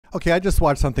Okay, I just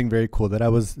watched something very cool that I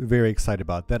was very excited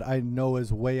about, that I know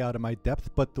is way out of my depth,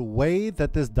 but the way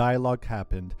that this dialogue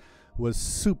happened was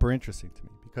super interesting to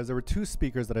me because there were two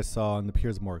speakers that I saw on the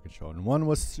Piers Morgan show, and one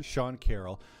was Sean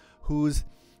Caroll, who's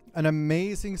an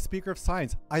amazing speaker of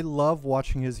science. I love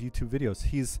watching his YouTube videos.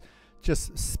 He's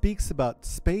just speaks about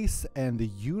space and the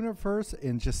universe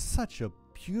in just such a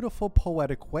beautiful,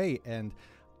 poetic way, and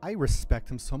I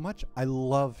respect him so much. I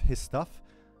love his stuff.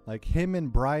 Like him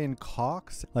and Brian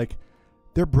Cox, like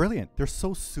they're brilliant. They're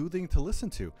so soothing to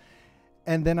listen to.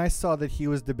 And then I saw that he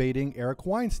was debating Eric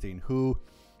Weinstein, who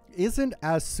isn't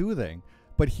as soothing,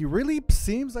 but he really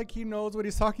seems like he knows what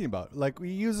he's talking about. Like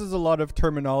he uses a lot of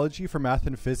terminology for math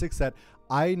and physics that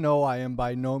I know I am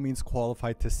by no means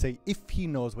qualified to say if he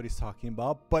knows what he's talking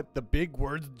about, but the big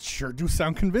words sure do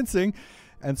sound convincing.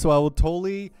 And so I will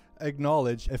totally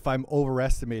acknowledge if I'm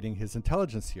overestimating his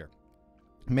intelligence here.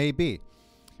 Maybe.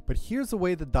 But here's the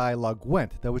way the dialogue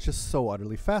went that was just so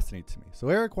utterly fascinating to me. So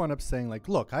Eric wound up saying, like,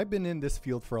 look, I've been in this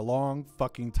field for a long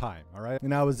fucking time, all right?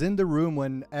 And I was in the room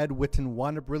when Ed Witten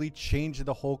wound up really changing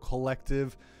the whole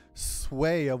collective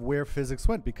sway of where physics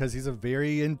went because he's a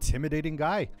very intimidating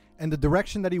guy. And the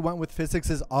direction that he went with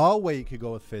physics is a way you could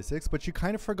go with physics, but you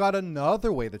kind of forgot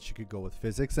another way that you could go with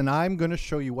physics, and I'm going to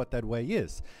show you what that way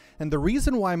is. And the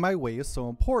reason why my way is so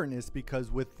important is because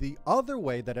with the other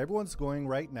way that everyone's going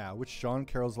right now, with Sean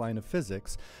Caroll's line of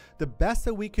physics, the best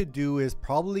that we could do is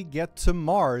probably get to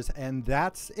Mars, and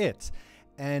that's it.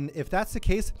 And if that's the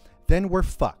case, then we're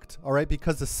fucked, all right?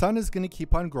 Because the sun is going to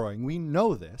keep on growing. We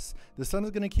know this. The sun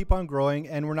is going to keep on growing,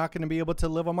 and we're not going to be able to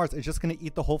live on Mars. It's just going to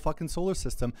eat the whole fucking solar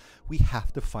system. We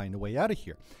have to find a way out of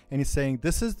here. And he's saying,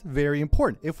 this is very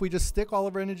important. If we just stick all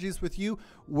of our energies with you,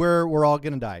 we're all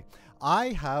going to die. I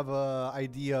have an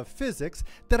idea of physics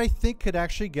that I think could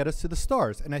actually get us to the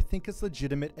stars, and I think it's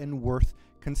legitimate and worth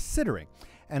considering.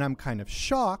 And I'm kind of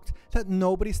shocked that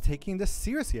nobody's taking this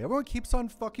seriously. Everyone keeps on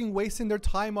fucking wasting their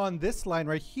time on this line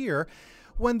right here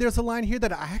when there's a line here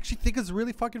that I actually think is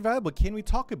really fucking valuable. Can we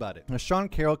talk about it? Now, Sean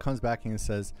Caroll comes back and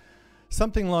says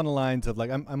something along the lines of, like,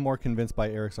 I'm more convinced by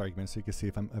Eric's argument, so you can see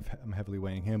if I'm heavily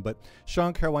weighing him. But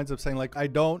Sean Caroll winds up saying, like, I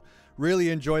don't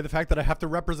really enjoy the fact that I have to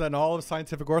represent all of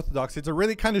scientific orthodoxy. It's a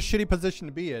really kind of shitty position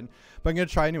to be in, but I'm going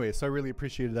to try anyway. So I really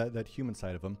appreciated that human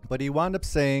side of him. But he wound up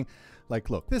saying, like,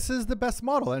 look, this is the best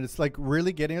model, and it's like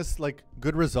really getting us like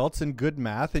good results and good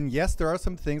math. And yes, there are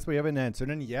some things we haven't answered,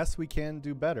 and yes, we can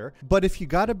do better. But if you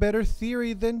got a better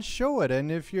theory, then show it. And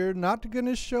if you're not going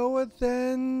to show it,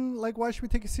 then like, why should we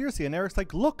take it seriously? And Eric's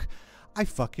like, look, I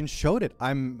fucking showed it.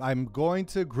 I'm going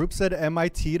to groups at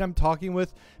MIT and I'm talking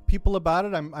with people about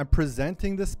it. I'm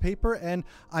presenting this paper and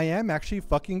I am actually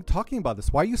fucking talking about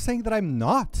this. Why are you saying that I'm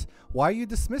not? Why are you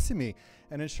dismissing me?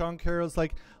 And then Sean Caroll's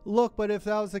like, look, but if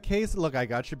that was the case, look, I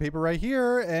got your paper right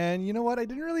here. And you know what? I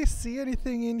didn't really see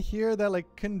anything in here that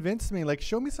like convinced me. Like,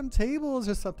 show me some tables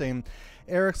or something.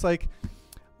 Eric's like,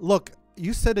 look,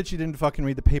 you said that you didn't fucking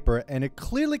read the paper. And it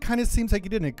clearly kind of seems like you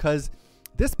didn't, because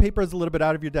this paper is a little bit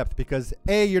out of your depth because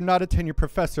A, you're not a tenured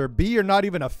professor. B, you're not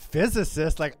even a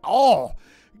physicist. Like, oh,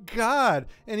 God.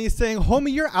 And he's saying,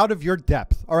 homie, you're out of your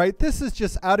depth. All right. This is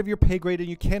just out of your pay grade and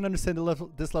you can't understand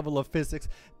this level of physics.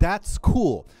 That's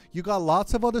cool. You got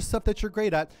lots of other stuff that you're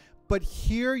great at. But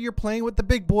here you're playing with the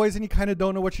big boys and you kind of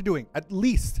don't know what you're doing. At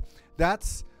least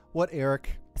that's what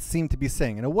Eric seemed to be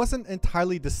saying. And it wasn't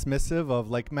entirely dismissive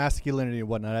of like masculinity and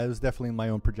whatnot. It was definitely my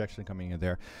own projection coming in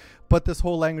there. But this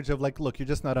whole language of like, look, you're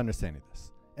just not understanding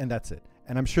this. And that's it.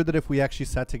 And I'm sure that if we actually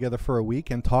sat together for a week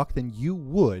and talked, then you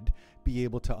would be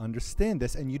able to understand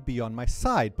this and you'd be on my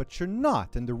side, but you're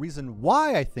not. And the reason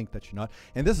why I think that you're not,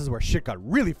 and this is where shit got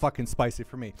really fucking spicy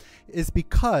for me, is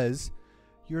because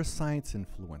you're a science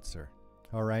influencer.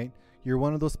 All right. You're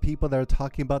one of those people that are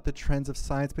talking about the trends of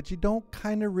science, but you don't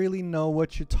kind of really know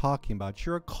what you're talking about.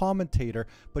 You're a commentator,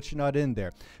 but you're not in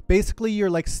there. Basically,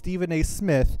 you're like Stephen A.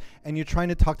 Smith, and you're trying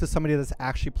to talk to somebody that's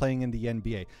actually playing in the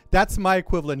NBA. That's my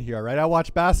equivalent here, right? I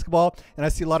watch basketball, and I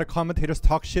see a lot of commentators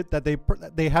talk shit that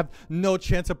they have no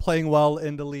chance of playing well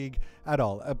in the league at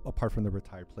all, apart from the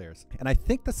retired players. And I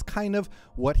think that's kind of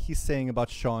what he's saying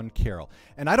about Sean Caroll.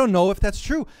 And I don't know if that's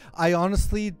true. I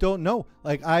honestly don't know.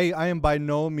 Like, I am by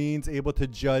no means able to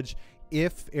judge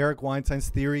if Eric Weinstein's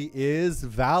theory is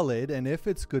valid and if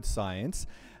it's good science.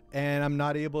 And I'm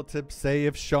not able to say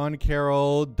if Sean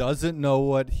Caroll doesn't know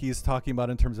what he's talking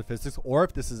about in terms of physics, or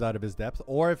if this is out of his depth,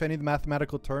 or if any of the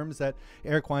mathematical terms that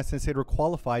Eric Weinstein said were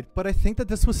qualified. But I think that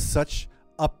this was such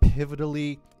a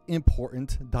pivotally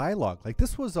important dialogue. Like,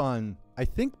 this was on, I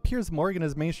think, Piers Morgan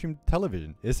is mainstream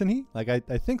television, isn't he? Like, I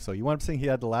think so. You want to saying he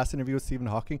had the last interview with Stephen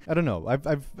Hawking? I don't know.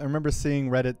 I remember seeing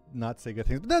Reddit not say good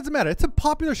things, but that doesn't matter. It's a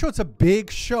popular show. It's a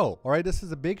big show. All right, this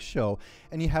is a big show,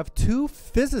 and you have two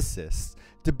physicists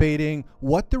debating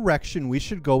what direction we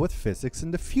should go with physics in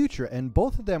the future, and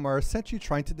both of them are essentially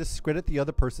trying to discredit the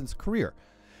other person's career.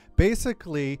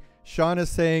 Basically, Sean is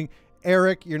saying,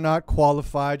 Eric, you're not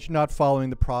qualified, you're not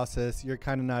following the process, you're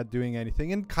kind of not doing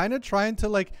anything, and kind of trying to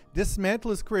like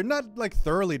dismantle his career, not like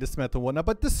thoroughly dismantle and whatnot,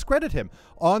 but discredit him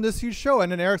on this huge show.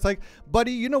 And then Eric's like,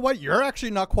 buddy, you know what? You're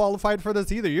actually not qualified for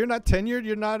this either. You're not tenured,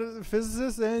 you're not a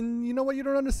physicist, and you know what? You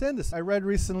don't understand this. I read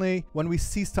recently When We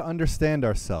Cease to Understand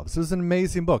Ourselves. It was an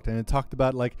amazing book, and it talked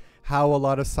about like how a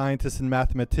lot of scientists and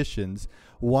mathematicians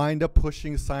wind up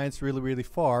pushing science really, really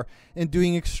far and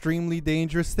doing extremely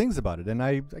dangerous things about it. And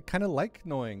I kind of like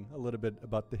knowing a little bit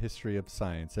about the history of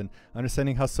science and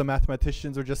understanding how some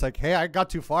mathematicians are just like, hey, I got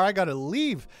too far, I got to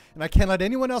leave, and I can't let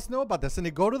anyone else know about this. And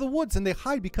they go to the woods and they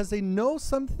hide because they know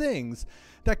some things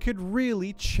that could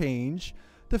really change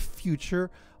the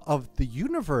future of the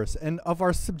universe and of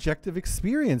our subjective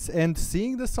experience. And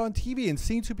seeing this on TV and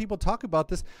seeing two people talk about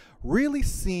this really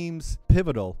seems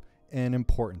pivotal and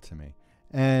important to me.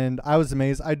 And I was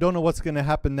amazed. I don't know what's going to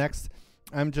happen next.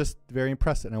 I'm just very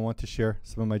impressed, and I want to share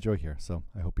some of my joy here. So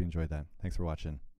I hope you enjoyed that. Thanks for watching.